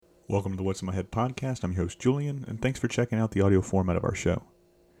Welcome to the What's in My Head podcast. I'm your host, Julian, and thanks for checking out the audio format of our show.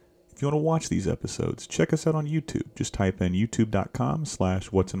 If you want to watch these episodes, check us out on YouTube. Just type in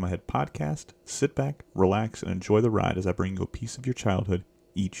youtube.com/What's in My Head podcast. Sit back, relax, and enjoy the ride as I bring you a piece of your childhood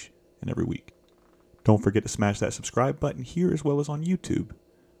each and every week. Don't forget to smash that subscribe button here as well as on YouTube.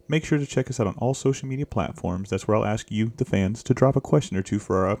 Make sure to check us out on all social media platforms. That's where I'll ask you, the fans, to drop a question or two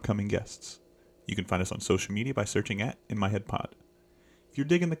for our upcoming guests. You can find us on social media by searching at In My Head Pod. If you're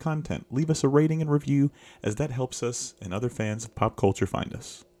digging the content, leave us a rating and review, as that helps us and other fans of pop culture find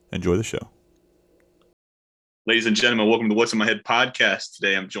us. Enjoy the show. Ladies and gentlemen, welcome to What's in My Head podcast.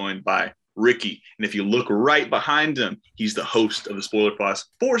 Today I'm joined by Ricky, and if you look right behind him, he's the host of the Spoiler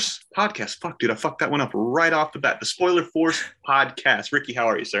Force podcast. Fuck, dude, I fucked that one up right off the bat. The Spoiler Force podcast. Ricky, how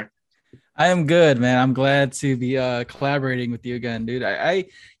are you, sir? I am good, man. I'm glad to be collaborating with you again, dude.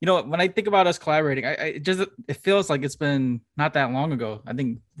 When I think about us collaborating, it feels like it's been not that long ago. I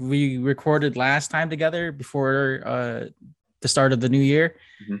think we recorded last time together before the start of the new year,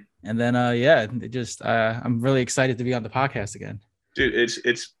 and then I'm really excited to be on the podcast again, dude.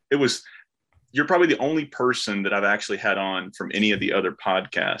 You're probably the only person that I've actually had on from any of the other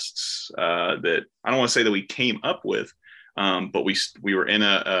podcasts that I don't want to say that we came up with. But we were in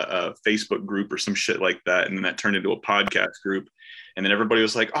a Facebook group or some shit like that, and then that turned into a podcast group, and then everybody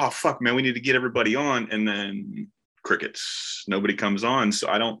was like, "Oh fuck, man, we need to get everybody on," and then crickets, nobody comes on. So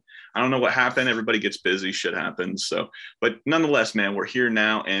I don't know what happened. Everybody gets busy, shit happens. So, but nonetheless, man, we're here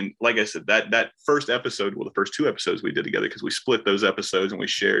now, and like I said, that first episode, well, the first two episodes we did together, because we split those episodes and we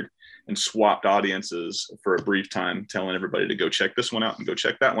shared and swapped audiences for a brief time, telling everybody to go check this one out and go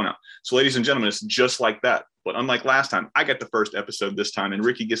check that one out. So, ladies and gentlemen, it's just like that. But unlike last time, I got the first episode this time, and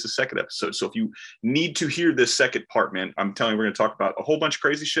Ricky gets the second episode. So if you need to hear this second part, man, I'm telling you, we're going to talk about a whole bunch of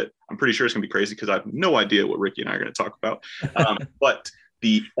crazy shit. I'm pretty sure it's going to be crazy because I have no idea what Ricky and I are going to talk about. But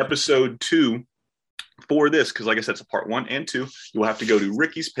the episode 2 for this, because like I said, it's a part 1 and 2, you'll have to go to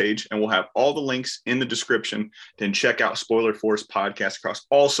Ricky's page, and we'll have all the links in the description. Then check out Spoiler Force podcast across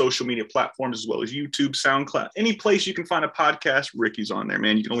all social media platforms, as well as YouTube, SoundCloud, any place you can find a podcast. Ricky's on there,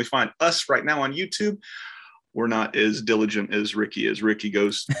 man. You can only find us right now on YouTube. We're not as diligent as Ricky is. Ricky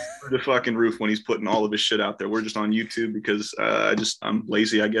goes through the fucking roof when he's putting all of his shit out there. We're just on YouTube because I'm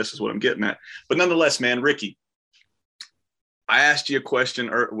lazy, I guess is what I'm getting at. But nonetheless, man, Ricky, I asked you a question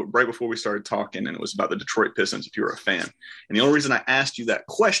right before we started talking, and it was about the Detroit Pistons, if you were a fan. And the only reason I asked you that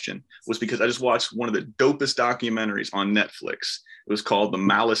question was because I just watched one of the dopest documentaries on Netflix. It was called The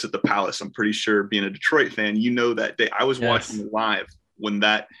Malice at the Palace. I'm pretty sure, being a Detroit fan, you know that day. I was watching live when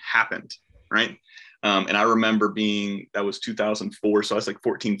that happened, right? And I remember that was 2004. So I was like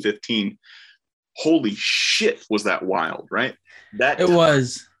 14, 15. Holy shit, was that wild, right?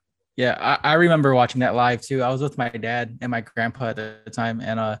 Was. Yeah, I remember watching that live too. I was with my dad and my grandpa at the time,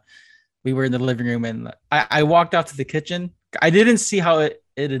 and we were in the living room, and I walked out to the kitchen. I didn't see how it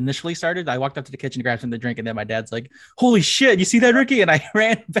initially started. I walked up to the kitchen to grab something to drink, and then my dad's like, "Holy shit, you see that, Ricky?" And I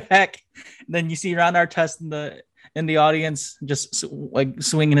ran back. And then you see Ron Artest in the audience, just like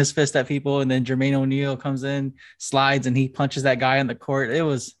swinging his fist at people. And then Jermaine O'Neal comes in, slides, and he punches that guy on the court. It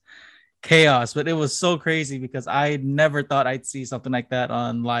was chaos, but it was so crazy because I never thought I'd see something like that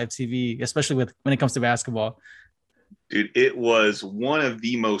on live TV, especially when it comes to basketball. Dude, it was one of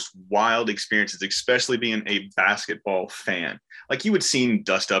the most wild experiences, especially being a basketball fan. Like, you would seen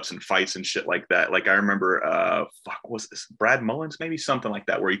dust-ups and fights and shit like that. Like, I remember, what was this? Brad Mullins, maybe something like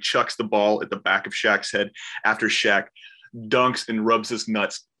that, where he chucks the ball at the back of Shaq's head after Shaq dunks and rubs his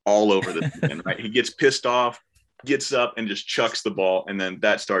nuts all over the thing, right? He gets pissed off, gets up, and just chucks the ball, and then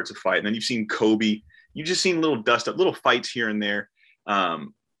that starts a fight. And then you've seen Kobe. You've just seen little dust-up, little fights here and there.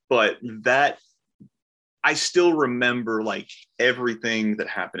 But that... I still remember like everything that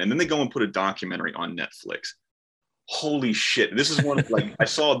happened. And then they go and put a documentary on Netflix. Holy shit. This is one of, like, I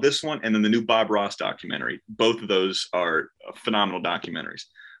saw this one and then the new Bob Ross documentary. Both of those are phenomenal documentaries.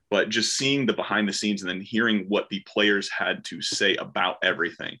 But just seeing the behind the scenes and then hearing what the players had to say about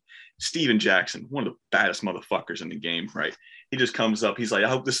everything. Steven Jackson, one of the baddest motherfuckers in the game, right? He just comes up. He's like, I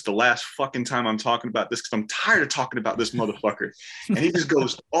hope this is the last fucking time I'm talking about this because I'm tired of talking about this motherfucker. And he just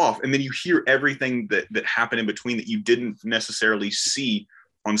goes off. And then you hear everything that happened in between that you didn't necessarily see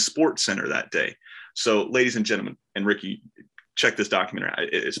on Sports Center that day. So, ladies and gentlemen, and Ricky, check this documentary.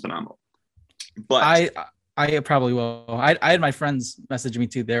 It's phenomenal. But I probably will. I had my friends message me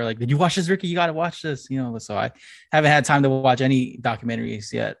too. They're like, "Did you watch this, Ricky? You got to watch this." So I haven't had time to watch any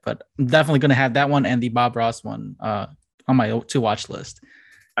documentaries yet, but I'm definitely going to have that one and the Bob Ross one on my to watch list.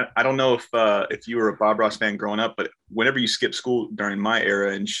 I don't know if you were a Bob Ross fan growing up, but whenever you skip school during my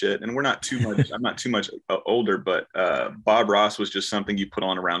era and shit, and we're not too much, I'm not too much older, but Bob Ross was just something you put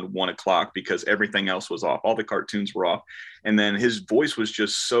on around 1 o'clock because everything else was off. All the cartoons were off. And then his voice was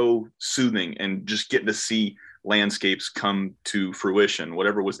just so soothing, and just getting to see landscapes come to fruition,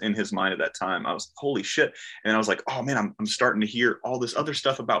 whatever was in his mind at that time. I was, holy shit. And I was like, oh man, I'm starting to hear all this other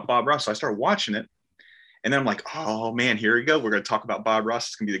stuff about Bob Ross. So I started watching it. And then I'm like, oh man, here we go. We're going to talk about Bob Ross.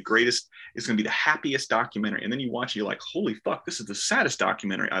 It's going to be the greatest. It's going to be the happiest documentary. And then you watch it, you're like, holy fuck, this is the saddest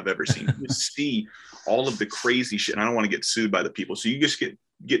documentary I've ever seen. You see all of the crazy shit. And I don't want to get sued by the people. So you just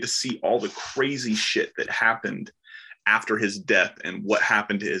get to see all the crazy shit that happened after his death and what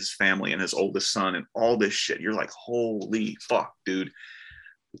happened to his family and his oldest son and all this shit. You're like, holy fuck, dude.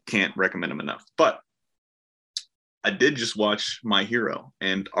 Can't recommend him enough. But I did just watch My Hero,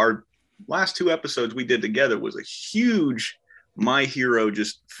 and our last 2 episodes we did together was a huge My Hero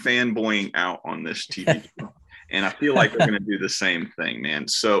just fanboying out on this TV show. And I feel like they're going to do the same thing, man.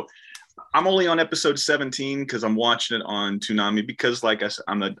 So I'm only on episode 17 because I'm watching it on Toonami because, like I said,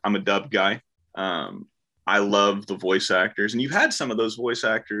 I'm a dub guy. I love the voice actors, and you've had some of those voice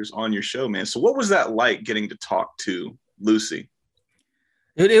actors on your show, man. So what was that like getting to talk to Lucy?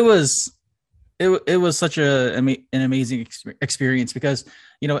 It was such an amazing experience because,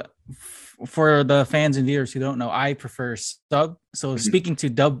 you know, for the fans and viewers who don't know, I prefer sub. So speaking to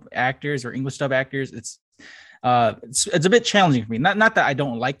dub actors or English dub actors, it's a bit challenging for me. Not that I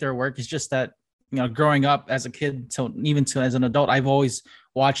don't like their work. It's just that, you know, growing up as a kid, so even to as an adult, I've always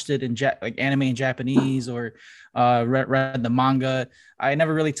watched it in like anime in Japanese or read the manga. I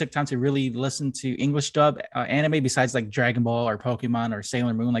never really took time to really listen to English dub anime besides like Dragon Ball or Pokemon or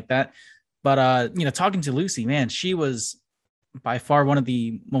Sailor Moon like that. But you know, talking to Lucy, man, she was by far one of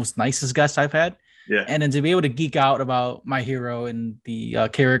the most nicest guests I've had. Yeah. And then to be able to geek out about My Hero and the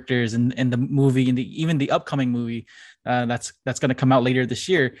characters and the movie and even the upcoming movie that's going to come out later this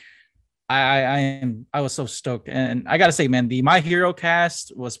year. I was so stoked. And I gotta say, man, the My Hero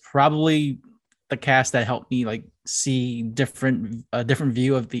cast was probably the cast that helped me like see different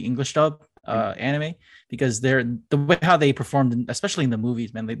view of the English dub anime, because the way how they performed, especially in the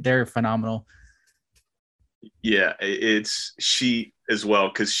movies, man, they're phenomenal. Yeah, it's she as well,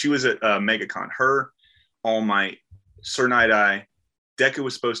 because she was at MegaCon. Her, All Might, Sir Night Eye, Deku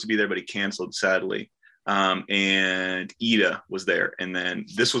was supposed to be there, but he canceled sadly. And Ida was there. And then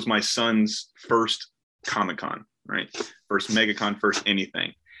this was my son's first Comic-Con, right? First MegaCon, first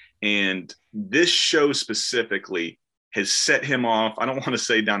anything. And this show specifically has set him off. I don't want to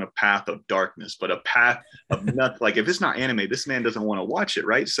say down a path of darkness, but a path of nothing. Like, if it's not anime, this man doesn't want to watch it,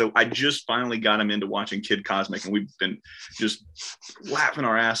 right? So I just finally got him into watching Kid Cosmic, and we've been just laughing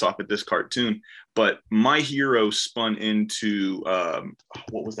our ass off at this cartoon. But My Hero spun into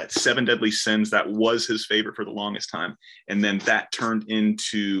what was that? 7 Deadly Sins. That was his favorite for the longest time, and then that turned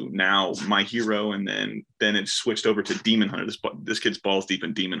into now My Hero, and then it switched over to Demon Hunter. This kid's balls deep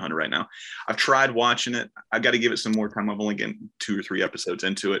in Demon Hunter right now. I've tried watching it. I've got to give it some more time. I've only gotten 2 or 3 episodes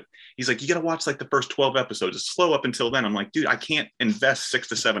into it. He's like, you got to watch like the first 12 episodes. It's slow up until then. I'm like, dude, I can't invest 6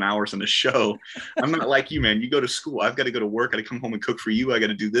 to 7 hours in the show. I'm not like you, man. You go to school. I've got to go to work. I got to come home and cook for you. I got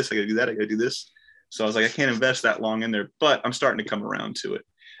to do this. I got to do that. I got to do this. So I was like, I can't invest that long in there, but I'm starting to come around to it.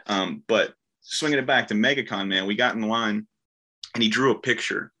 But swinging it back to MegaCon, man, we got in line and he drew a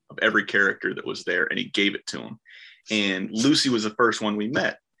picture of every character that was there and he gave it to him. And Lucy was the first one we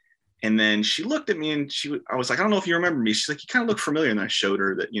met. And then she looked at me and I was like, I don't know if you remember me. She's like, you kind of look familiar. And I showed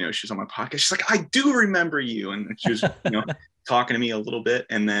her that, you know, she was on my podcast. She's like, I do remember you. And she was, you know, talking to me a little bit.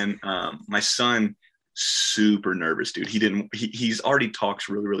 And then my son, super nervous, dude. He's already talks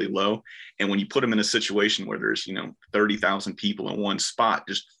really, really low. And when you put him in a situation where there's, you know, 30,000 people in one spot,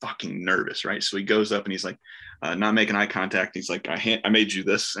 just fucking nervous, right? So he goes up and he's like, not making eye contact. He's like, I made you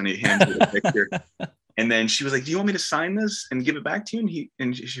this. And he hands me the picture. And then she was like, do you want me to sign this and give it back to you?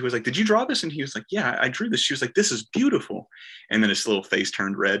 And she was like, did you draw this? And he was like, yeah, I drew this. She was like, this is beautiful. And then his little face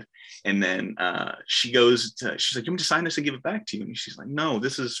turned red. And then she's like, you want me to sign this and give it back to you? And she's like, no,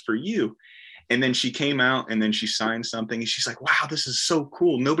 this is for you. And then she came out and then she signed something and she's like, wow, this is so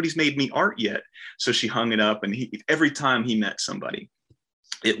cool. Nobody's made me art yet. So she hung it up, and every time he met somebody,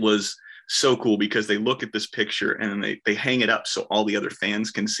 it was so cool because they look at this picture and they hang it up so all the other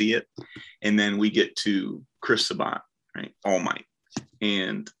fans can see it. And then we get to Chris Sabat, right? All Might.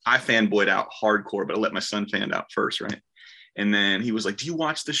 And I fanboyed out hardcore, but I let my son fan out first, right? And then he was like, do you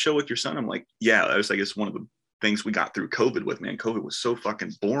watch the show with your son? I'm like, yeah. I was like, it's one of the things we got through COVID with, man. COVID was so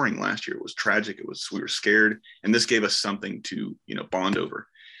fucking boring last year. It was tragic. We were scared. And this gave us something to, you know, bond over.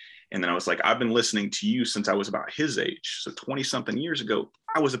 And then I was like, I've been listening to you since I was about his age. So 20 something years ago,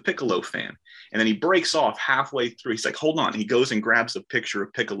 I was a Piccolo fan. And then he breaks off halfway through. He's like, hold on. He goes and grabs a picture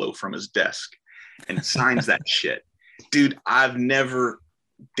of Piccolo from his desk and signs that shit. Dude, I've never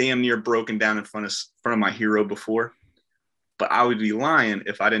damn near broken down in front of my hero before, but I would be lying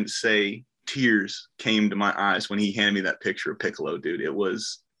if I didn't say tears came to my eyes when he handed me that picture of Piccolo, dude. It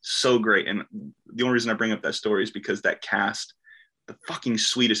was so great. And the only reason I bring up that story is because that cast, the fucking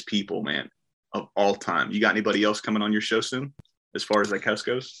sweetest people, man, of all time. You got anybody else coming on your show soon as far as that cast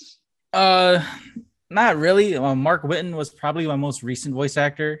goes? Not really. Mark Whitten was probably my most recent voice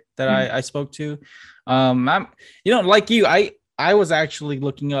actor that I spoke to. I'm, like you, I was actually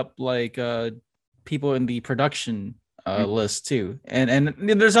looking up like people in the production list too, and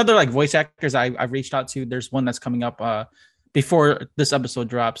there's other like voice actors I've reached out to. There's one that's coming up before this episode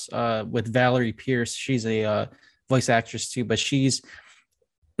drops with Valerie Pierce. She's a voice actress too, but she's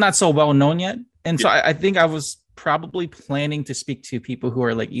not so well known yet. And so I think I was probably planning to speak to people who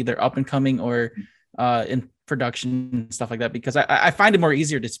are like either up and coming or in production and stuff like that, because I find it more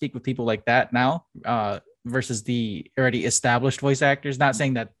easier to speak with people like that now versus the already established voice actors. Not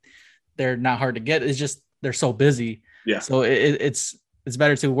saying that they're not hard to get. It's just they're so busy. Yeah. So it's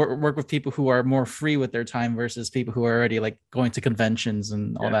better to work with people who are more free with their time versus people who are already like going to conventions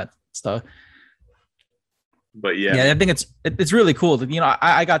and all that stuff. But I think it's really cool.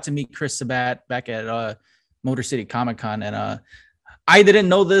 I got to meet Chris Sabat back at Motor City Comic Con, and I didn't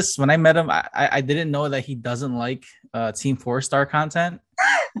know this when I met him. I didn't know that he doesn't like Team 4-Star content.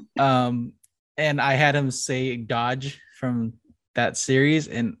 And I had him say Dodge from that series,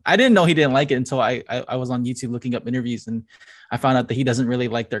 and I didn't know he didn't like it until I was on YouTube looking up interviews, and I found out that he doesn't really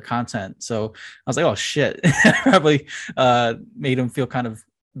like their content. So I was like, oh shit. Probably made him feel kind of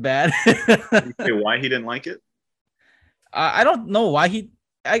bad. Why he didn't like it? I don't know why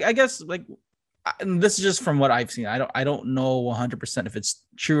I guess like, and this is just from what I've seen. I don't know 100% if it's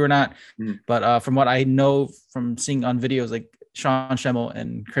true or not, but from what I know from seeing on videos, like Sean Schemmel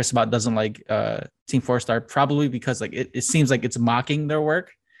and Chris Sabat doesn't like Team 4-Star, probably because like it seems like it's mocking their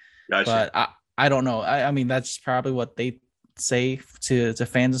work. Gotcha. But I don't know. I mean, that's probably what they say to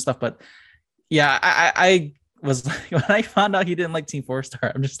fans and stuff. But yeah, I was like, when I found out he didn't like Team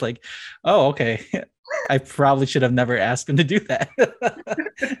 4-Star, I'm just like, oh, okay. I probably should have never asked him to do that.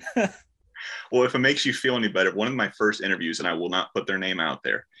 Well, if it makes you feel any better, one of my first interviews, and I will not put their name out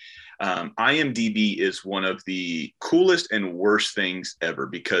there, IMDb is one of the coolest and worst things ever,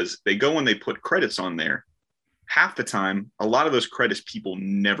 because they go and they put credits on there. Half the time, a lot of those credits people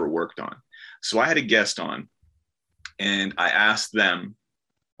never worked on. So I had a guest on, and I asked them,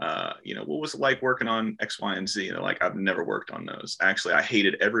 what was it like working on X, Y, and Z? And they're like, I've never worked on those. Actually, I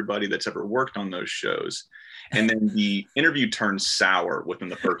hated everybody that's ever worked on those shows. And then the interview turned sour within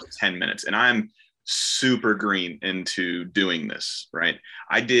the first 10 minutes. And I'm super green into doing this, right?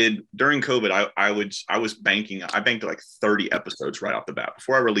 I did during COVID, I was banking. I banked like 30 episodes right off the bat.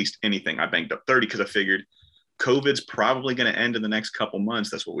 Before I released anything, I banked up 30 because I figured COVID's probably going to end in the next couple months.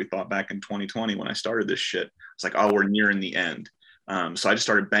 That's what we thought back in 2020 when I started this shit. It's like, oh, we're nearing the end. So I just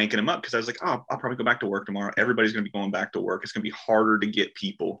started banking them up because I was like, oh, I'll probably go back to work tomorrow. Everybody's going to be going back to work. It's going to be harder to get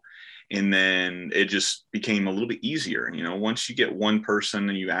people. And then it just became a little bit easier. And, once you get one person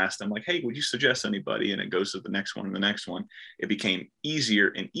and you ask them like, hey, would you suggest anybody? And it goes to the next one and the next one, it became easier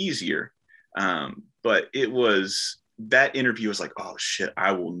and easier. But that interview was like, oh shit,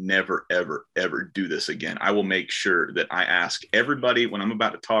 I will never, ever, ever do this again. I will make sure that I ask everybody when I'm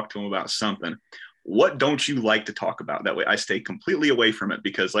about to talk to them about something, what don't you like to talk about? That way I stay completely away from it,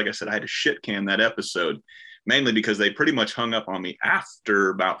 because like I said, I had to shit can that episode, mainly because they pretty much hung up on me after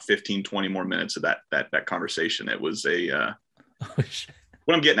about 15, 20 more minutes of that conversation. It was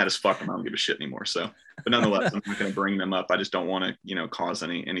what I'm getting at is fuck them. I don't give a shit anymore. So, but nonetheless, I'm not going to bring them up. I just don't want to, cause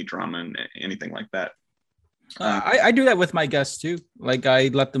any drama and anything like that. I do that with my guests too. Like I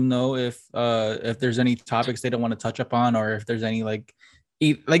let them know if there's any topics they don't want to touch upon, or if there's any like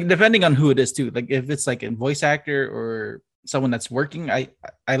depending on who it is too. Like if it's like a voice actor or someone that's working, I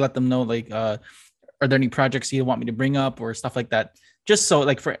let them know like, are there any projects you want me to bring up or stuff like that? Just so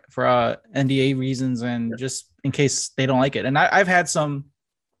like for NDA reasons, and just in case they don't like it. And I've had some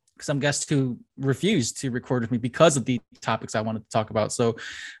guests who refused to record with me because of the topics I wanted to talk about. So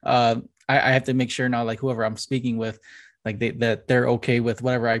I have to make sure now, like whoever I'm speaking with, like that they're okay with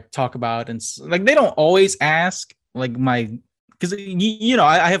whatever I talk about. And like, they don't always ask like because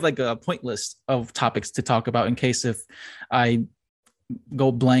I have like a point list of topics to talk about in case if I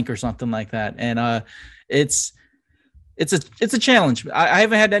go blank or something like that. And it's a challenge. I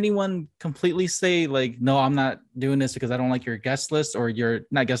haven't had anyone completely say like, no, I'm not doing this because I don't like your guest list, or your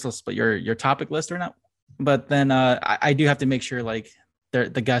not guest list, but your topic list or not. But then I do have to make sure like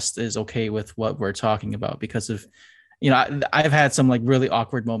the guest is okay with what we're talking about, because of, I've had some like really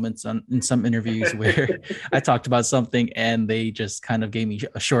awkward moments in some interviews where I talked about something and they just kind of gave me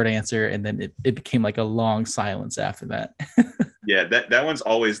a short answer, and then it became like a long silence after that. Yeah, that one's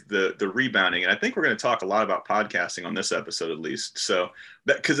always the rebounding. And I think we're going to talk a lot about podcasting on this episode, at least. So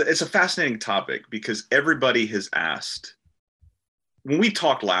because it's a fascinating topic, because everybody has asked. When we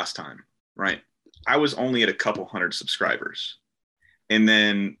talked last time, right, I was only at a couple hundred subscribers. And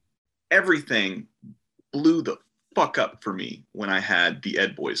then everything blew the fuck up for me when I had the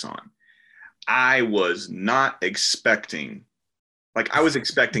Ed Boys on. I was not expecting, I was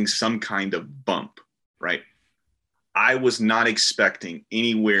expecting some kind of bump, right? I was not expecting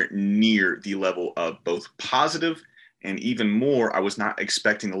anywhere near the level of both positive, and even more, I was not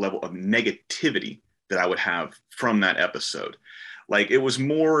expecting the level of negativity that I would have from that episode. Like, it was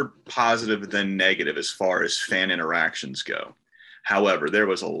more positive than negative as far as fan interactions go. However, there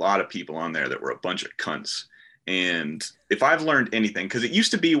was a lot of people on there that were a bunch of cunts. And if I've learned anything, because it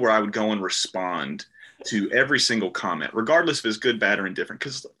used to be where I would go and respond to every single comment, regardless if it's good, bad, or indifferent.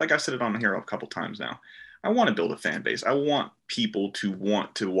 Because like I've said it on here a couple times now, I want to build a fan base. I want people to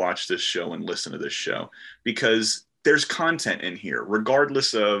want to watch this show and listen to this show, because there's content in here,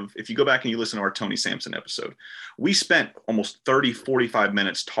 regardless of, if you go back and you listen to our Tony Sampson episode, we spent almost 30, 45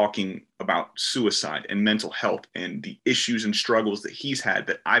 minutes talking about suicide and mental health and the issues and struggles that he's had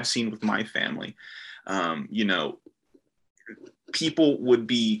that I've seen with my family. People would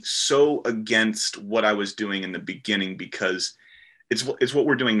be so against what I was doing in the beginning, because it's what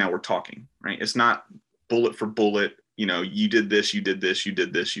we're doing now. We're talking, right? It's not bullet for bullet, you did this, you did this, you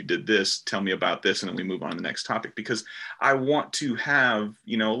did this, you did this, tell me about this, and then we move on to the next topic, because I want to have,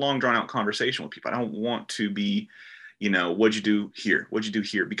 a long drawn out conversation with people. I don't want to be, what'd you do here? What'd you do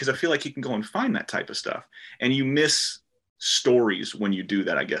here? Because I feel like you can go and find that type of stuff, and you miss stories when you do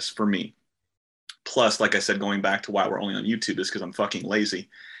that, I guess, for me. Plus, like I said, going back to why we're only on YouTube is because I'm fucking lazy.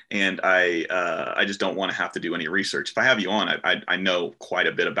 And I just don't want to have to do any research. If I have you on, I know quite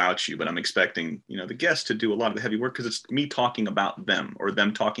a bit about you, but I'm expecting, the guests to do a lot of the heavy work, because it's me talking about them or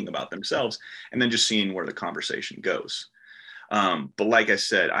them talking about themselves, and then just seeing where the conversation goes. But like I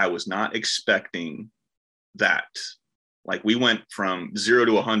said, I was not expecting that. Like, we went from 0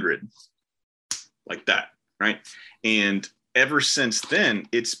 to 100 like that, right? And ever since then,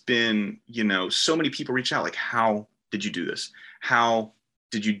 it's been, so many people reach out, like, how did you do this? How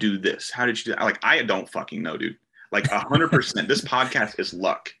did you do this? How did you do that? Like, I don't fucking know, dude. Like, 100%. This podcast is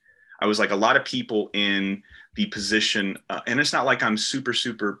luck. I was like a lot of people in the position, and it's not like I'm super,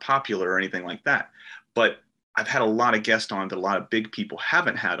 super popular or anything like that, but I've had a lot of guests on that a lot of big people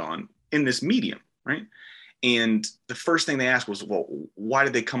haven't had on in this medium, right? And the first thing they asked was, well, why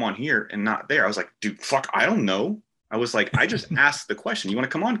did they come on here and not there? I was like, dude, fuck, I don't know. I was like, I just asked the question. You want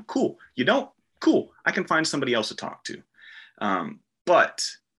to come on? Cool. You don't? Cool. I can find somebody else to talk to. But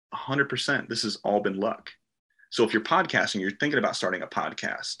 100%, this has all been luck. So if you're podcasting, you're thinking about starting a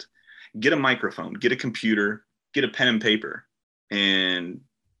podcast, get a microphone, get a computer, get a pen and paper, and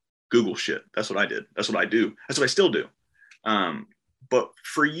Google shit. That's what I did. That's what I do. That's what I still do. But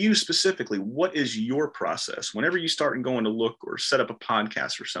for you specifically, what is your process? Whenever you start and going to look or set up a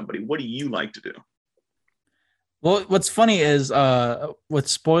podcast for somebody, what do you like to do? Well, what's funny is with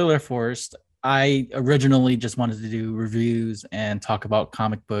Spoiler Forest, I originally just wanted to do reviews and talk about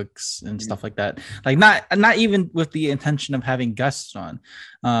comic books and stuff like that. Like, not even with the intention of having guests on.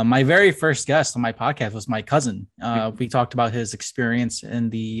 My very first guest on my podcast was my cousin. We talked about his experience in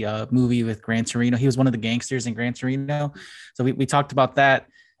the movie with Gran Torino. He was one of the gangsters in Gran Torino. So we talked about that.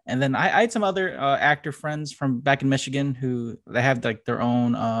 And then I had some other actor friends from back in Michigan who they have like their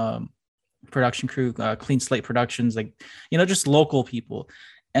own production crew, Clean Slate Productions, like, just local people.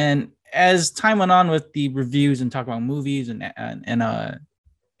 And as time went on with the reviews and talk about movies and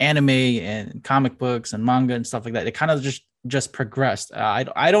anime and comic books and manga and stuff like that, it kind of just progressed.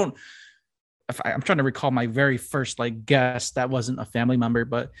 I'm trying to recall my very first like guest that wasn't a family member,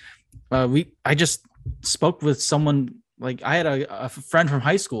 but I just spoke with someone. Like, I had a friend from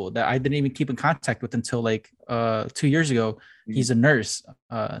high school that I didn't even keep in contact with until like 2 years ago. He's a nurse.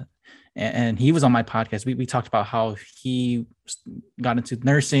 And he was on my podcast. We talked about how he got into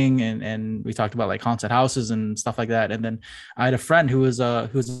nursing, and we talked about like haunted houses and stuff like that. And then I had a friend who was a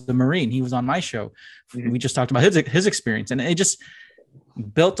Marine. He was on my show. We just talked about his experience, and it just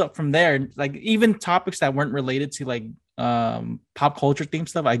built up from there. Like, even topics that weren't related to like pop culture theme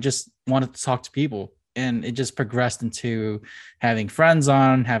stuff, I just wanted to talk to people, and it just progressed into having friends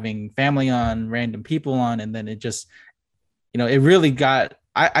on, having family on, random people on, and then it just, it really got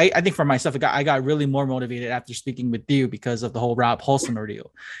I think for myself, I got really more motivated after speaking with you because of the whole Rob Holson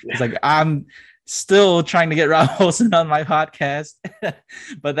ordeal. Yeah. It's like I'm still trying to get Rob Holson on my podcast,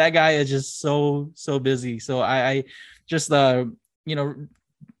 but that guy is just so busy. So I just you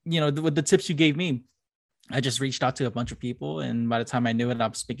know with the tips you gave me, I just reached out to a bunch of people, and by the time I knew it,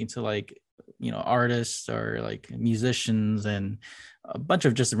 I'm speaking to like artists or like musicians and a bunch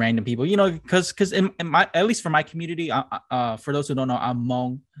of just random people, because in my, at least for my community, for those who don't know, I'm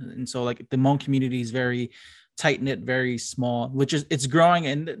Hmong, and so like the Hmong community is very tight knit, very small, which is it's growing,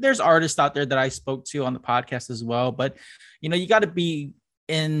 and there's artists out there that I spoke to on the podcast as well, but you got to be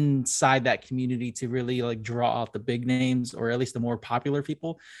inside that community to really like draw out the big names or at least the more popular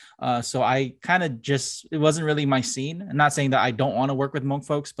people. So I kind of just, it wasn't really my scene. I'm not saying that I don't want to work with Hmong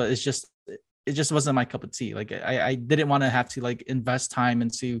folks, but it just wasn't my cup of tea. Like I didn't want to have to like invest time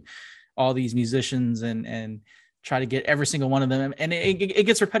into all these musicians and try to get every single one of them. And it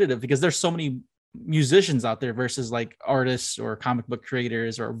gets repetitive because there's so many musicians out there versus like artists or comic book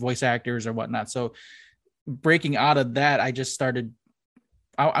creators or voice actors or whatnot. So breaking out of that, I just started,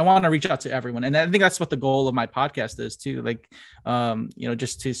 I want to reach out to everyone. And I think that's what the goal of my podcast is too. Like,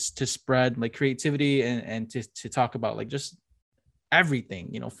 just to spread like creativity and to talk about like just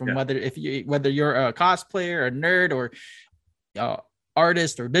everything, from whether you're a cosplayer, a nerd, or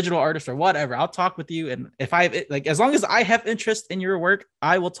artist or digital artist or whatever, I'll talk with you. And if as long as I have interest in your work,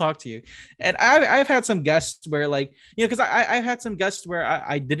 I will talk to you. And I've had some guests where like, because I've had some guests where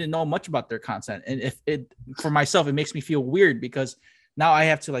I didn't know much about their content. And if it, for myself, it makes me feel weird because now I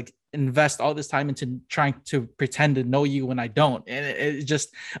have to like invest all this time into trying to pretend to know you when I don't. And it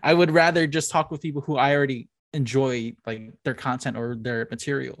just, I would rather just talk with people who I already enjoy like their content or their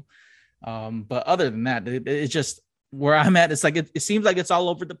material. But other than that, it's just where I'm at. It's like, it seems like it's all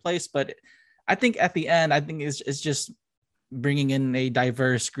over the place, but I think at the end, I think it's just bringing in a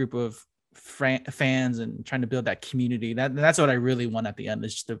diverse group of fans and trying to build that community. That's what I really want at the end,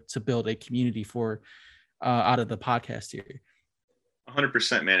 is just to build a community for out of the podcast here.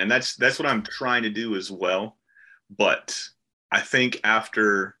 100%, man. And that's what I'm trying to do as well. But I think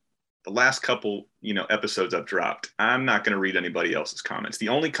after the last couple, episodes I've dropped, I'm not going to read anybody else's comments. The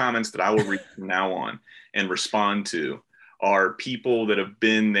only comments that I will read from now on and respond to are people that have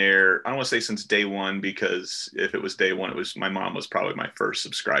been there. I don't want to say since day one, because if it was day one, my mom was probably my first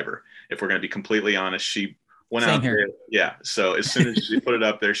subscriber. If we're going to be completely honest, she went out there. Yeah. So as soon as she put it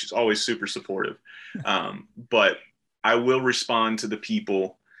up there, she's always super supportive. But I will respond to the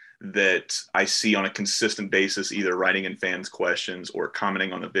people that I see on a consistent basis, either writing in fans' questions or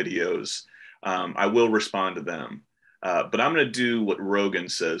commenting on the videos. I will respond to them. But I'm going to do what Rogan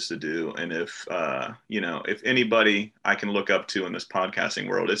says to do. And if anybody I can look up to in this podcasting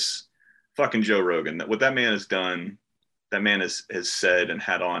world, it's fucking Joe Rogan. What that man has done, that man has said and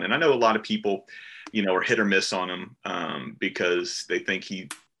had on. And I know a lot of people, are hit or miss on him because they think he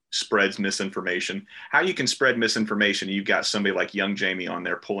spreads misinformation. How you can spread misinformation, you've got somebody like Young Jamie on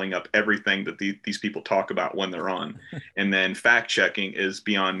there pulling up everything that these people talk about when they're on. And then fact checking is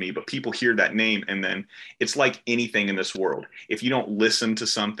beyond me, but people hear that name, and then it's like anything in this world. If you don't listen to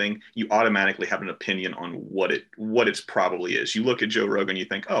something, you automatically have an opinion on what it's probably is. You look at Joe Rogan, you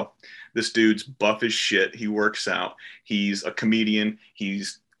think, oh, this dude's buff as shit, he works out, he's a comedian,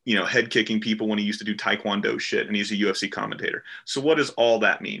 he's head kicking people when he used to do Taekwondo shit, and he's a UFC commentator. So what does all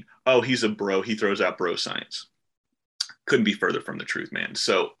that mean? Oh, he's a bro. He throws out bro science. Couldn't be further from the truth, man.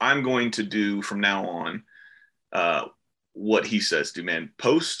 So I'm going to do from now on what he says to, man.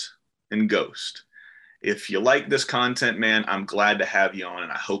 Post and ghost. If you like this content, man, I'm glad to have you on,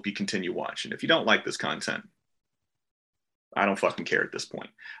 and I hope you continue watching. If you don't like this content, I don't fucking care at this point.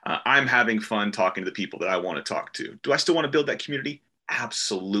 I'm having fun talking to the people that I want to talk to. Do I still want to build that community?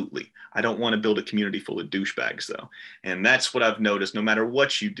 Absolutely. I don't want to build a community full of douchebags, though. And that's what I've noticed. No matter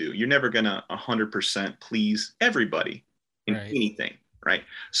what you do, you're never going to 100% please everybody in anything, right?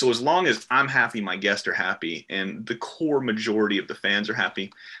 So as long as I'm happy, my guests are happy, and the core majority of the fans are happy,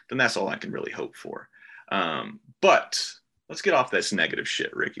 then that's all I can really hope for. But let's get off this negative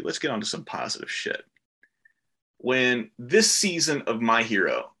shit, Ricky. Let's get on to some positive shit. When this season of My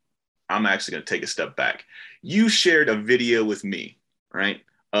Hero, I'm actually going to take a step back. You shared a video with me, right,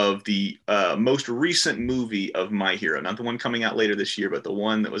 of the most recent movie of My Hero, not the one coming out later this year, but the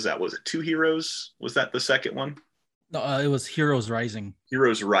one that was it Two Heroes? Was that the second one? No, it was Heroes Rising.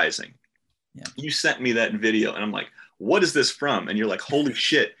 Heroes Rising. Yeah. You sent me that video, and I'm like, what is this from? And you're like, holy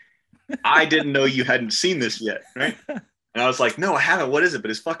shit, I didn't know you hadn't seen this yet, right? And I was like, no, I haven't. What is it?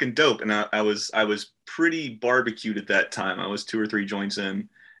 But it's fucking dope. And I was pretty barbecued at that time. I was 2 or 3 joints in,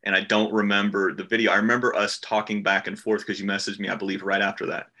 and I don't remember the video. I remember us talking back and forth because you messaged me, I believe, right after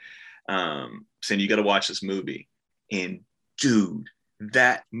that, saying you got to watch this movie. And dude,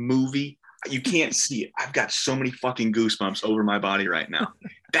 that movie, you can't see it. I've got so many fucking goosebumps over my body right now.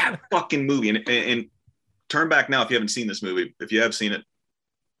 That fucking movie, and turn back now if you haven't seen this movie. If you have seen it,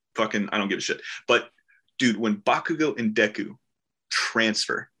 fucking, I don't give a shit. But dude, when Bakugo and Deku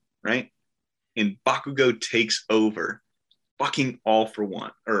transfer, right, and Bakugo takes over, fucking All for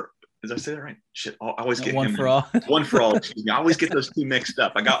One, or did I say that right? Shit, I always get One for all. One for All. I always get those two mixed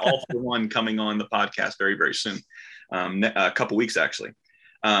up. I got All for One coming on the podcast very, very soon, a couple weeks actually.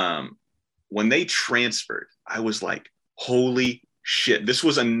 When they transferred, I was like, holy shit, this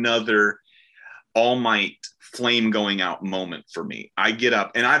was another All Might flame going out moment for me. I get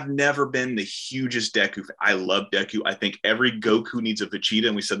up, and I've never been the hugest Deku fan. I love Deku. I think every Goku needs a Vegeta,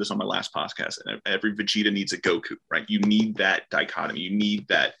 and we said this on my last podcast. Every Vegeta needs a Goku, right? You need that dichotomy. You need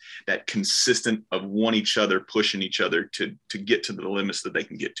that consistent of one each other, pushing each other to get to the limits that they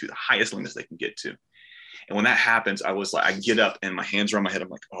can get to, the highest limits they can get to. And when that happens, I was like, I get up and my hands are on my head. I'm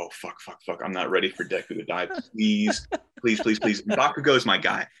like, oh, fuck. I'm not ready for Deku to die. Please. Bakugo is my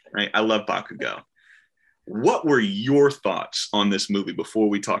guy, right? I love Bakugo. What were your thoughts on this movie before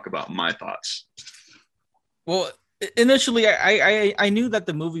we talk about my thoughts? Well, initially, I knew that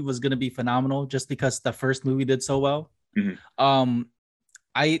the movie was going to be phenomenal just because the first movie did so well. Mm-hmm.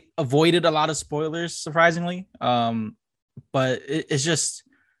 I avoided a lot of spoilers, surprisingly. But it's just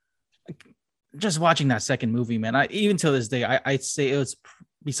watching that second movie, man. Even to this day, I'd say it was,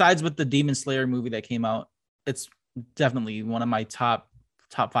 besides with the Demon Slayer movie that came out, it's definitely one of my top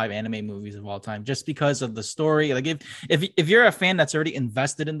 5 anime movies of all time, just because of the story. Like if you're a fan that's already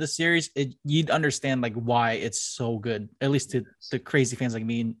invested in the series, you'd understand like why it's so good, at least to the crazy fans like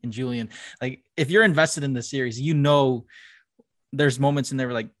me and Julian. Like if you're invested in the series, you know there's moments in there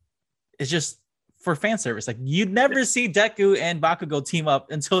where, like, it's just for fan service. Like you'd never see Deku and Bakugo team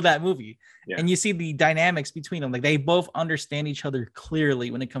up until that movie. Yeah. And you see the dynamics between them. Like they both understand each other clearly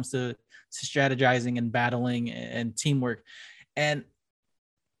when it comes to strategizing and battling and teamwork. And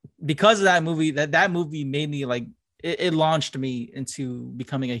because of that movie, that movie made me like, it launched me into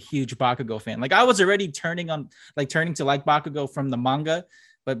becoming a huge Bakugo fan. Like I was already turning to like Bakugo from the manga,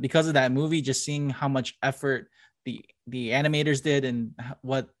 but because of that movie, just seeing how much effort the animators did and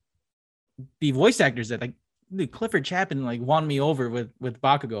what the voice actors did, like dude, Clifford Chapman like won me over with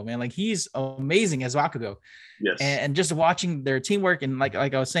Bakugo, man. Like he's amazing as Bakugo. Yes. And just watching their teamwork, and like I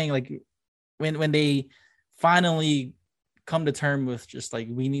was saying, like when they finally come to term with just like,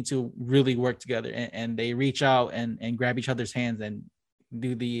 we need to really work together, and they reach out and grab each other's hands and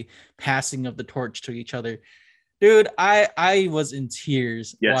do the passing of the torch to each other. Dude, I was in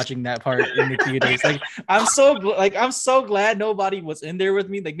tears watching that part in the theaters. Like I'm so glad nobody was in there with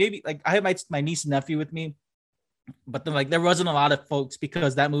me. Like maybe like I had my niece and nephew with me, but then like there wasn't a lot of folks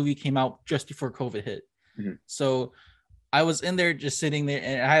because that movie came out just before COVID hit. Mm-hmm. So I was in there just sitting there,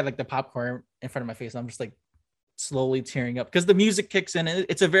 and I had like the popcorn in front of my face. I'm just like slowly tearing up because the music kicks in.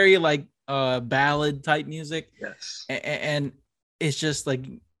 It's a very like ballad type music. Yes. And it's just like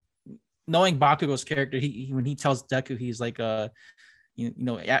knowing Bakugo's character, when he tells Deku, he's like, you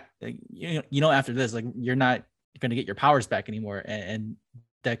know, after this, like you're not going to get your powers back anymore. And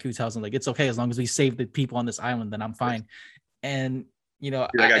Deku tells him like, it's okay, as long as we save the people on this island, then I'm fine. And you know,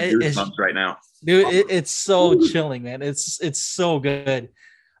 dude, I got goosebumps right now, dude. It's so chilling, man. It's so good,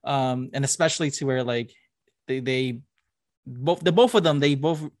 and especially to where like they both of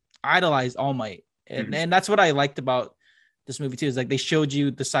them idolized All Might, and that's what I liked about this movie too, is like they showed you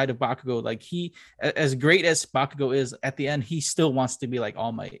the side of Bakugo. Like he, as great as Bakugo is, at the end he still wants to be like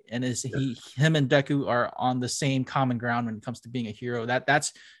All Might, and him and Deku are on the same common ground when it comes to being a hero.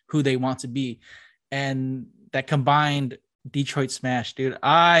 That's who they want to be, and that combined Detroit Smash, dude.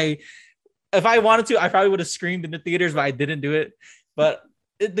 If I wanted to, I probably would have screamed in the theaters, but I didn't do it. But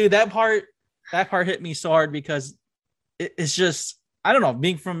dude, that part hit me so hard because it's just, I don't know,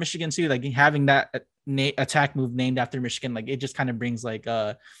 being from Michigan too, like having that attack move named after Michigan, like it just kind of brings like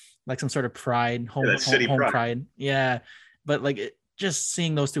some sort of pride, home pride. Yeah, but like just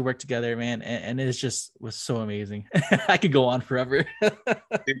seeing those two work together, man, and it just was so amazing. I could go on forever.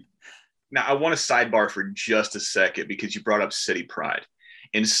 Now I want to sidebar for just a second because you brought up city pride.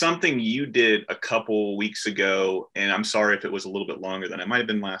 And something you did a couple weeks ago, and I'm sorry if it was a little bit longer than it might have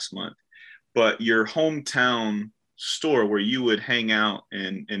been last month, but your hometown store where you would hang out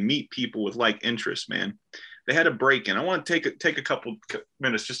and meet people with like interests, man, they had a break-in. I want to take a couple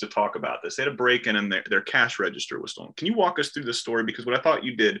minutes just to talk about this. They had a break-in and their cash register was stolen. Can you walk us through the story? Because what I thought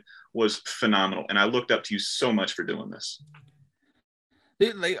you did was phenomenal, and I looked up to you so much for doing this.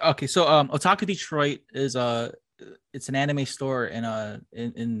 Okay, so Otaku Detroit is it's an anime store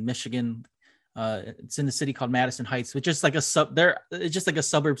in Michigan. It's in a city called Madison Heights, which is like a sub there. It's just like a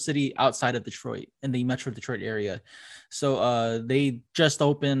suburb city outside of Detroit in the Metro Detroit area. So they just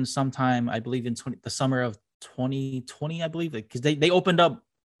opened sometime, I believe, in the summer of 2020, I believe, because they opened up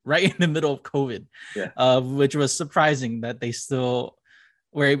right in the middle of COVID, Yeah. Which was surprising that they still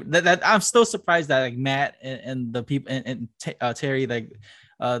where that I'm still surprised that like Matt and the people and Terry like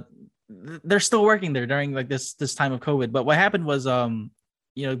they're still working there during like this time of COVID. But what happened was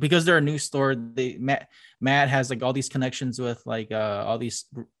because they're a new store, Matt has like all these connections with like all these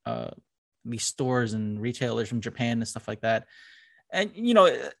stores and retailers from Japan and stuff like that, and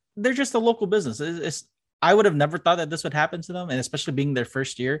they're just a local business. I would have never thought that this would happen to them, and especially being their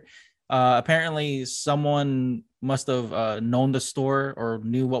first year. Apparently, someone must have known the store or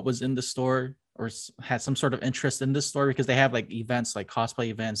knew what was in the store or had some sort of interest in this store because they have like events, like cosplay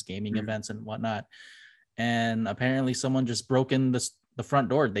events, gaming events, and whatnot. And apparently, someone just broke in the front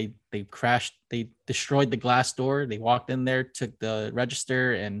door. They crashed. They destroyed the glass door. They walked in there, took the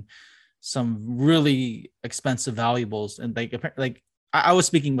register and some really expensive valuables. And like I was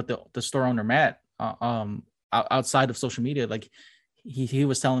speaking with the store owner Matt outside of social media, like. He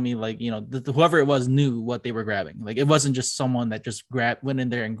was telling me like whoever it was knew what they were grabbing. Like it wasn't just someone that just went in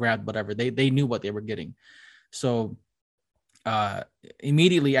there and grabbed whatever. They knew what they were getting. So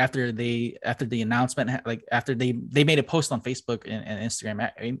immediately after the announcement, like after they made a post on Facebook and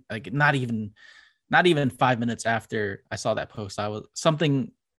Instagram, like not even 5 minutes after I saw that post, I was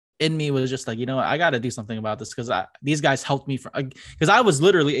something in me was just like, I got to do something about this because these guys helped me because I was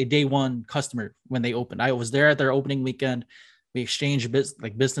literally a day one customer when they opened. I was there at their opening weekend. We exchanged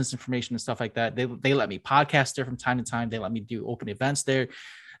business information and stuff like that. They let me podcast there from time to time. They let me do open events there.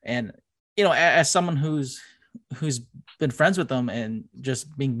 And, as someone who's been friends with them and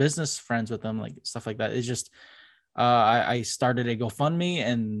just being business friends with them, like stuff like that, it's just, I started a GoFundMe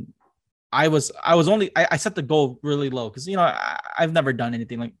and I set the goal really low because I've never done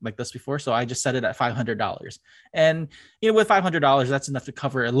anything like this before, so I just set it at $500, and with $500 that's enough to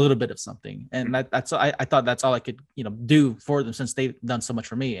cover a little bit of something, and that's I thought that's all I could do for them since they've done so much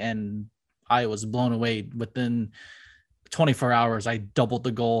for me, and I was blown away. Within 24 hours, I doubled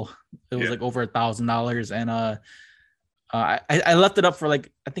the goal. It was like over $1,000, and I left it up for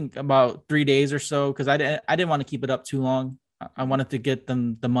like I think about 3 days or so because I didn't want to keep it up too long. I wanted to get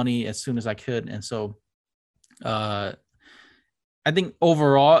them the money as soon as I could. And so I think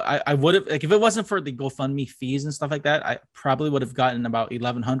overall I would have, like, if it wasn't for the GoFundMe fees and stuff like that, I probably would have gotten about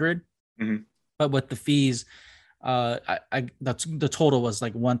 1,100. Mm-hmm. But with the fees, the total was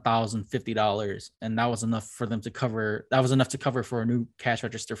like $1,050. And that was enough for them to cover. That was enough to cover for a new cash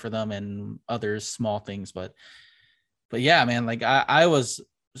register for them and other small things. But yeah, man, like I was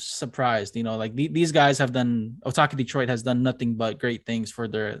surprised, like these guys have done, Otaku Detroit has done nothing but great things for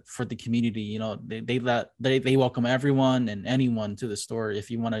the community. They welcome everyone and anyone to the store. If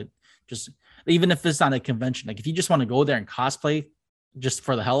you want to just, even if it's not a convention, like if you just want to go there and cosplay just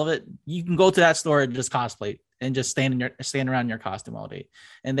for the hell of it, you can go to that store and just cosplay and just stand around in your costume all day,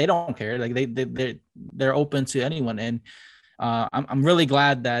 and they don't care. Like they're open to anyone. And I'm really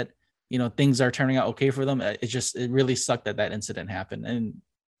glad that things are turning out okay for them. It really sucked that incident happened. And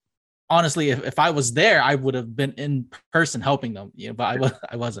honestly, if I was there, I would have been in person helping them. But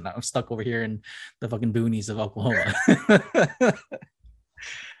I wasn't. I'm stuck over here in the fucking boonies of Oklahoma.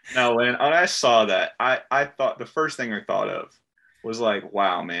 No, when I saw that, I thought the first thing I thought of was like,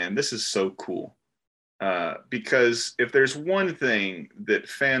 wow, man, this is so cool. Because if there's one thing that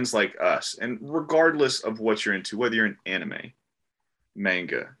fans like us, and regardless of what you're into, whether you're in anime,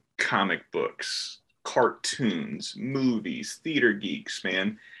 manga, comic books, cartoons, movies, theater geeks,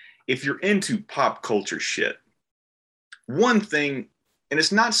 man, if you're into pop culture shit, one thing, and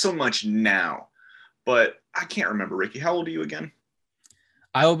it's not so much now, but I can't remember, Ricky, how old are you again?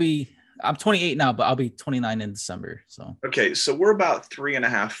 I'm 28 now, but I'll be 29 in December. So okay, so we're about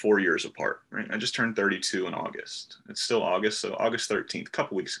 3.5, 4 years apart, right? I just turned 32 in August. It's still August, so August 13th, a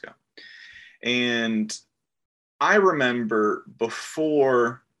couple weeks ago. And I remember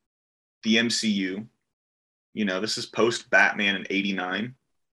before the MCU, this is post Batman in '89,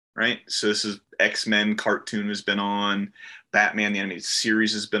 right? So this is X-Men cartoon has been on, Batman the animated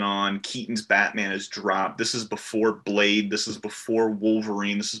series has been on, Keaton's Batman has dropped. This is before Blade, this is before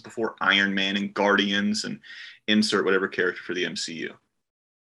Wolverine, this is before Iron Man and Guardians, and insert whatever character for the MCU.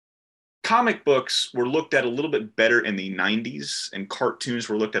 Comic books were looked at a little bit better in the 90s, and cartoons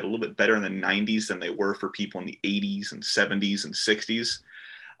were looked at a little bit better in the 90s than they were for people in the 80s and 70s and 60s.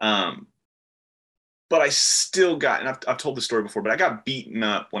 but I still got, and I've told the story before, but I got beaten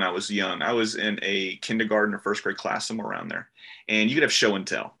up when I was young. I was in a kindergarten or first grade class, somewhere around there, and you could have show and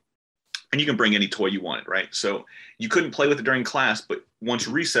tell, and you can bring any toy you wanted, right? So you couldn't play with it during class, but once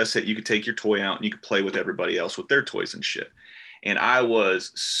recess hit, you could take your toy out and you could play with everybody else with their toys and shit. And I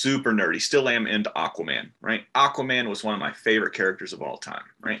was super nerdy, still am, into Aquaman, right? Aquaman was one of my favorite characters of all time,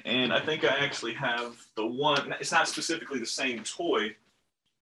 right? And I think I actually have the one, it's not specifically the same toy,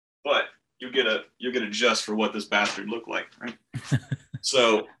 but you'll get a just for what this bastard looked like, right?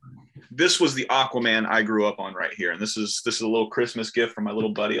 So this was the Aquaman I grew up on right here. And this is a little Christmas gift from my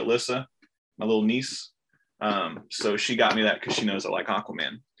little buddy, Alyssa, my little niece. So she got me that because she knows I like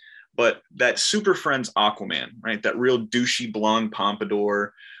Aquaman. But that Super Friends Aquaman, right? That real douchey blonde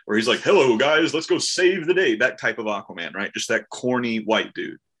pompadour where he's like, hello, guys, let's go save the day. That type of Aquaman, right? Just that corny white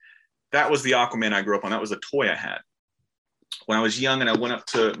dude. That was the Aquaman I grew up on. That was a toy I had. When I was young and I went up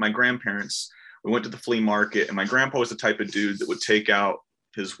to my grandparents, we went to the flea market, and my grandpa was the type of dude that would take out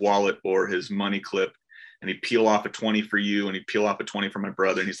his wallet or his money clip and he'd peel off a 20 for you and he'd peel off a 20 for my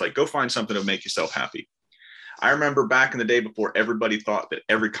brother. And he's like, go find something to make yourself happy. I remember back in the day before everybody thought that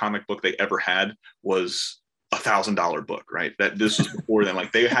every comic book they ever had was $1,000 book, right? That this was before then.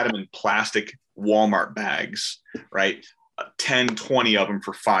 Like they had them in plastic Walmart bags, right? 10, 20 of them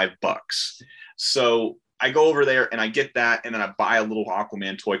for $5. So I go over there and I get that, and then I buy a little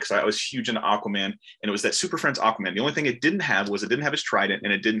Aquaman toy because I was huge into Aquaman, and it was that Super Friends Aquaman. The only thing it didn't have was it didn't have his trident,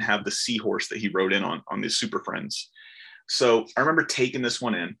 and it didn't have the seahorse that he rode in on the Super Friends. So I remember taking this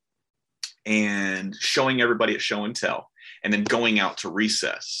one in and showing everybody at show and tell, and then going out to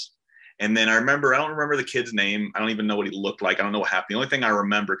recess. And then I don't remember the kid's name. I don't even know what he looked like. I don't know what happened. The only thing I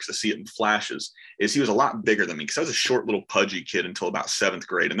remember, because I see it in flashes, is he was a lot bigger than me, because I was a short little pudgy kid until about 7th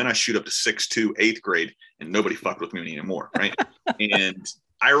grade. And then I shoot up to 6'2", 8th grade, and nobody fucked with me anymore, right? And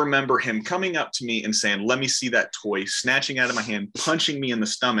I remember him coming up to me and saying, let me see that toy, snatching out of my hand, punching me in the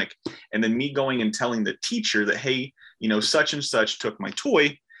stomach, and then me going and telling the teacher that, hey, such and such took my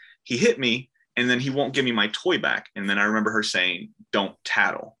toy. He hit me, and then he won't give me my toy back. And then I remember her saying, don't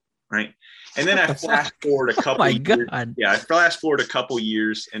tattle, right? And then I flash forward a couple years. God. Yeah, I flash forward a couple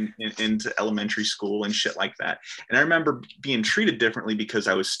years into elementary school and shit like that. And I remember being treated differently because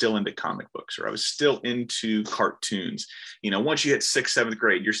I was still into comic books, or I was still into cartoons. Once you hit 6th, 7th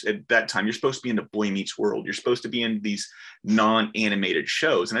grade, at that time, you're supposed to be into Boy Meets World. You're supposed to be in these non-animated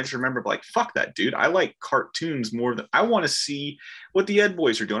shows. And I just remember like, fuck that, dude. I like cartoons more than I want to see what the Ed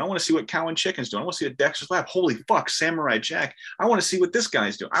Boys are doing. I want to see what Cow and Chicken's doing. I want to see what Dexter's Lab. Holy fuck, Samurai Jack. I want to see what this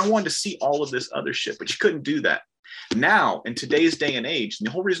guy's doing. I wanted to see all of this other shit, but you couldn't do that. Now, in today's day and age, and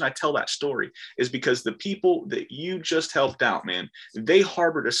the whole reason I tell that story is because the people that you just helped out, man, they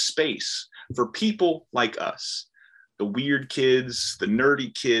harbored a space for people like us. The weird kids, the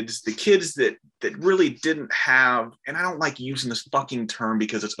nerdy kids, the kids that really didn't have, and I don't like using this fucking term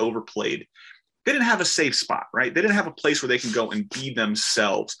because it's overplayed. They didn't have a safe spot, right? They didn't have a place where they can go and be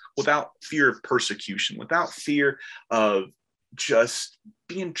themselves without fear of persecution, without fear of just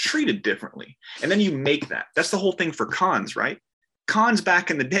being treated differently. And then you make that. That's the whole thing for cons, right? Cons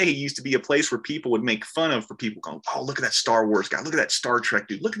back in the day used to be a place where people would make fun of for people going, oh, look at that Star Wars guy. Look at that Star Trek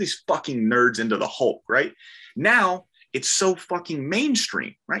dude. Look at these fucking nerds into the Hulk, right? Now, it's so fucking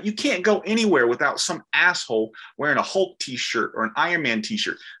mainstream, right? You can't go anywhere without some asshole wearing a Hulk t-shirt or an Iron Man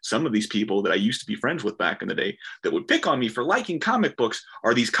t-shirt. Some of these people that I used to be friends with back in the day that would pick on me for liking comic books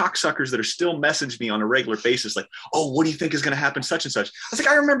are these cocksuckers that are still messaging me on a regular basis like, oh, what do you think is going to happen such and such? I was like,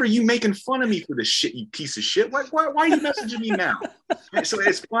 I remember you making fun of me for this shit, you piece of shit. Why are you messaging me now? So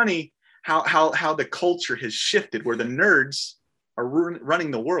it's funny how the culture has shifted where the nerds are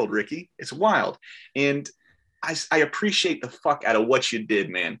running the world, Ricky. It's wild. And I appreciate the fuck out of what you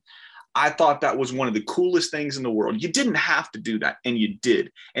did, man. I thought that was one of the coolest things in the world. You didn't have to do that, and you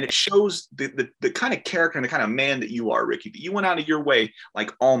did. And it shows the kind of character and the kind of man that you are, Ricky, that you went out of your way,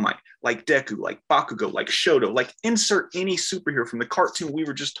 like All Might, like Deku, like Bakugo, like Shoto, like insert any superhero from the cartoon we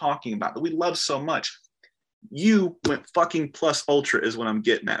were just talking about that we love so much. You went fucking plus ultra is what I'm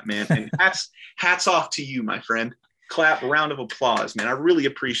getting at, man. And hats off to you, my friend. Clap, round of applause, man. I really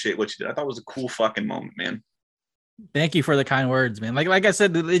appreciate what you did. I thought it was a cool fucking moment, man. Thank you for the kind words, man. Like I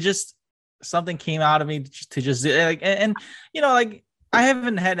said, it just something came out of me to just like, and like I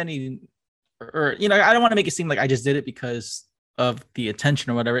haven't had any, or I don't want to make it seem like I just did it because of the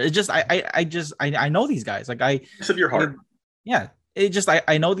attention or whatever. It's just I know these guys. Like it's of your heart. Yeah. It just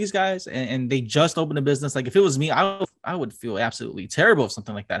I know these guys, and they just opened a business. Like if it was me, I would feel absolutely terrible if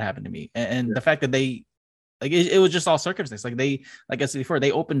something like that happened to me. And yeah. The fact that they. Like it was just all circumstance. Like I said before,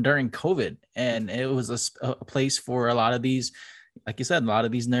 they opened during COVID, and it was a place for a lot of these like you said, a lot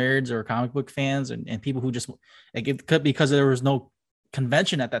of these nerds or comic book fans and people who just like it could, because there was no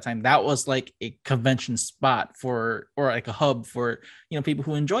convention at that time, that was like a convention spot for, or like a hub for, people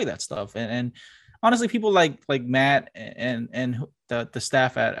who enjoy that stuff. And honestly, people like Matt and the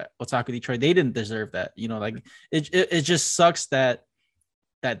staff at Otaku Detroit, they didn't deserve that. Like it just sucks that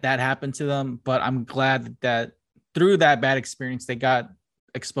happened to them. But I'm glad that through that bad experience, they got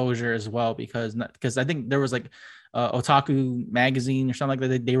exposure as well, because I think there was like Otaku magazine or something like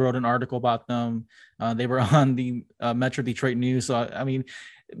that. They wrote an article about them. They were on the Metro Detroit News. So I mean,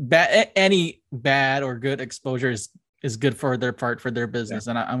 any bad or good exposure is good for their part, for their business.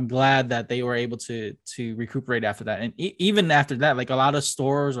 Yeah. And I'm glad that they were able to recuperate after that. And even after that, like a lot of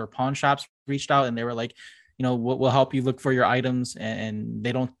stores or pawn shops reached out and they were like, we'll help you look for your items. And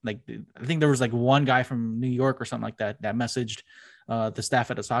they don't, like, I think there was like one guy from New York or something like that messaged the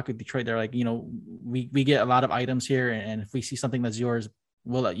staff at Otaku Detroit. They're like, we get a lot of items here, and if we see something that's yours,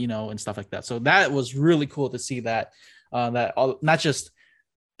 we'll let you know, and stuff like that. So that was really cool to see that not just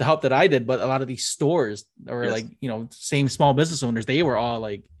the help that I did, but a lot of these stores or yes. like, same small business owners, they were all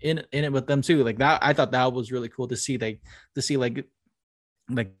like in it with them too. Like that, I thought that was really cool to see, like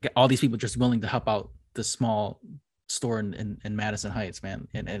all these people just willing to help out the small store in Madison Heights, man.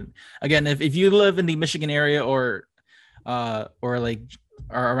 And again, if you live in the Michigan area or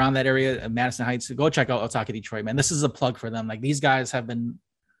around that area, Madison Heights, go check out Otaku Detroit, man. This is a plug for them. Like, these guys have been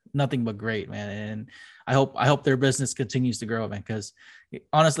nothing but great, man. And I hope their business continues to grow, man. Because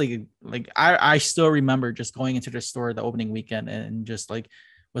honestly, like I still remember just going into the store the opening weekend and just like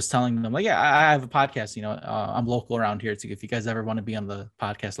was telling them like, yeah, I have a podcast, I'm local around here too. If you guys ever want to be on the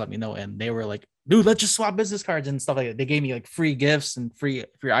podcast, let me know. And they were like, dude, let's just swap business cards and stuff like that. They gave me like free gifts and free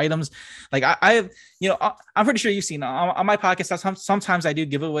items. Like I have, I'm pretty sure you've seen on my podcast, sometimes I do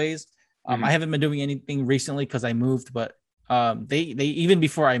giveaways. I haven't been doing anything recently because I moved, but they even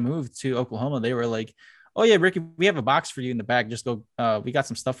before I moved to Oklahoma, they were like, oh yeah, Ricky, we have a box for you in the back. Just go. We got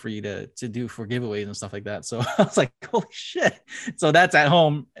some stuff for you to do for giveaways and stuff like that. So I was like, holy shit. So that's at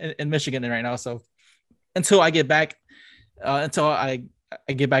home in Michigan right now. So until I get back, until I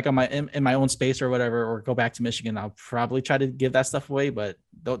get back on in my own space or whatever, or go back to Michigan, I'll probably try to give that stuff away. But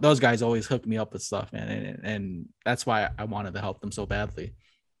those guys always hook me up with stuff, man. And that's why I wanted to help them so badly.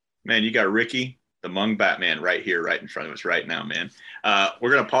 Man, you got Ricky, the Hmong Batman, right here, right in front of us right now, man.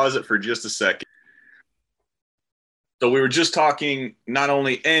 We're going to pause it for just a second. So we were just talking not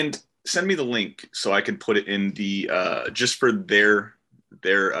only, and send me the link so I can put it in the, just for their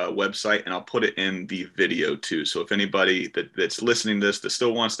website, and I'll put it in the video too. So if anybody that's listening to this that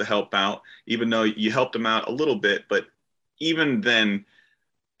still wants to help out, even though you helped them out a little bit, but even then,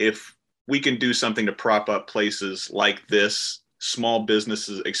 if we can do something to prop up places like this, small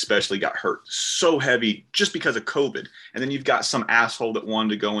businesses especially got hurt so heavy just because of COVID. And then you've got some asshole that wanted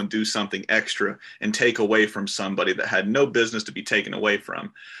to go and do something extra and take away from somebody that had no business to be taken away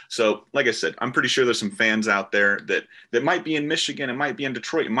from. So like I said, I'm pretty sure there's some fans out there that might be in Michigan and might be in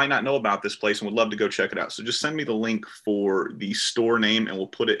Detroit and might not know about this place and would love to go check it out. So just send me the link for the store name and we'll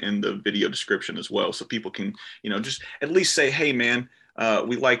put it in the video description as well. So people can, just at least say, hey man,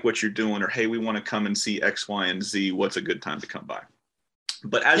 we like what you're doing, or hey, we want to come and see X, Y, and Z. What's a good time to come by?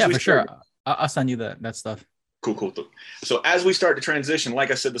 But as we sure, I'll send you that stuff. Cool. So as we start to transition,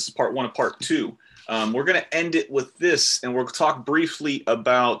 like I said, this is part 1 of part 2. We're going to end it with this, and we'll talk briefly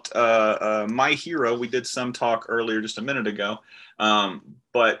about My Hero. We did some talk earlier, just a minute ago, but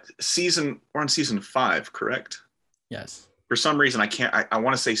we're on season 5, correct? Yes. For some reason, I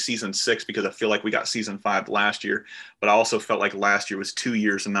want to say season 6 because I feel like we got season 5 last year, but I also felt like last year was 2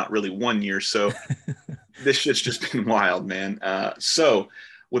 years and not really 1 year. So this shit's just been wild, man. So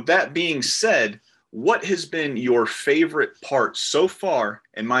with that being said, what has been your favorite part so far?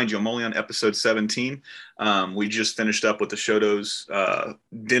 And mind you, I'm only on episode 17. We just finished up with the Shoto's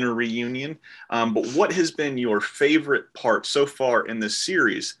dinner reunion. But what has been your favorite part so far in this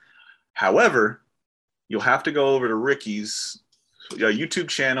series? However, you'll have to go over to Ricky's YouTube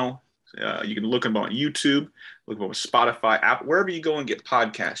channel. You can look him on YouTube, look him on Spotify, app, wherever you go and get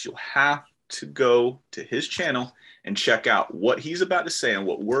podcasts. You'll have to go to his channel and check out what he's about to say and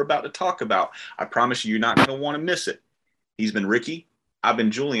what we're about to talk about. I promise you're not going to want to miss it. He's been Ricky. I've been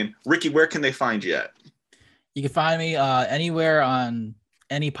Julian. Ricky, where can they find you at? You can find me anywhere on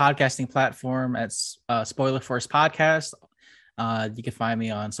any podcasting platform at Spoiler Force Podcast. You can find me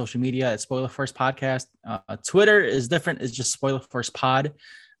on social media at Spoiler Force Podcast. Twitter is different. It's just Spoiler Force Pod.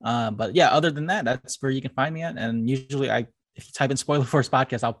 But yeah, other than that, that's where you can find me at. And usually if you type in Spoiler Force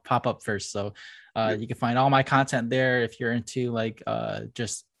Podcast, I'll pop up first. So you can find all my content there. If you're into like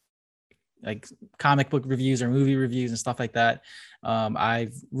just like comic book reviews or movie reviews and stuff like that.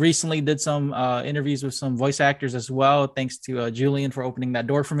 I've recently did some interviews with some voice actors as well. Thanks to Julian for opening that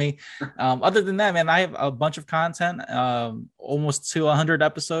door for me. Other than that, man, I have a bunch of content, almost to 100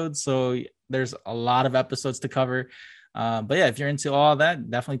 episodes. So there's a lot of episodes to cover. But yeah, if you're into all that,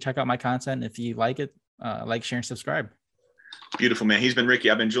 definitely check out my content. If you like it, like, share, and subscribe. Beautiful, man. He's been Ricky.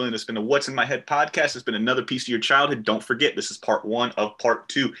 I've been Julian. It's been the What's in My Head podcast. It's been another piece of your childhood. Don't forget, this is part 1 of part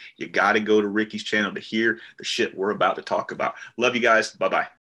 2. You got to go to Ricky's channel to hear the shit we're about to talk about. Love you guys. Bye-bye.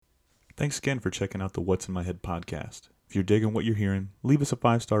 Thanks again for checking out the What's in My Head podcast. If you're digging what you're hearing, leave us a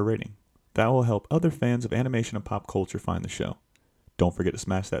 5-star rating. That will help other fans of animation and pop culture find the show. Don't forget to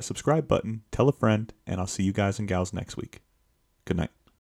smash that subscribe button, tell a friend, and I'll see you guys and gals next week. Good night.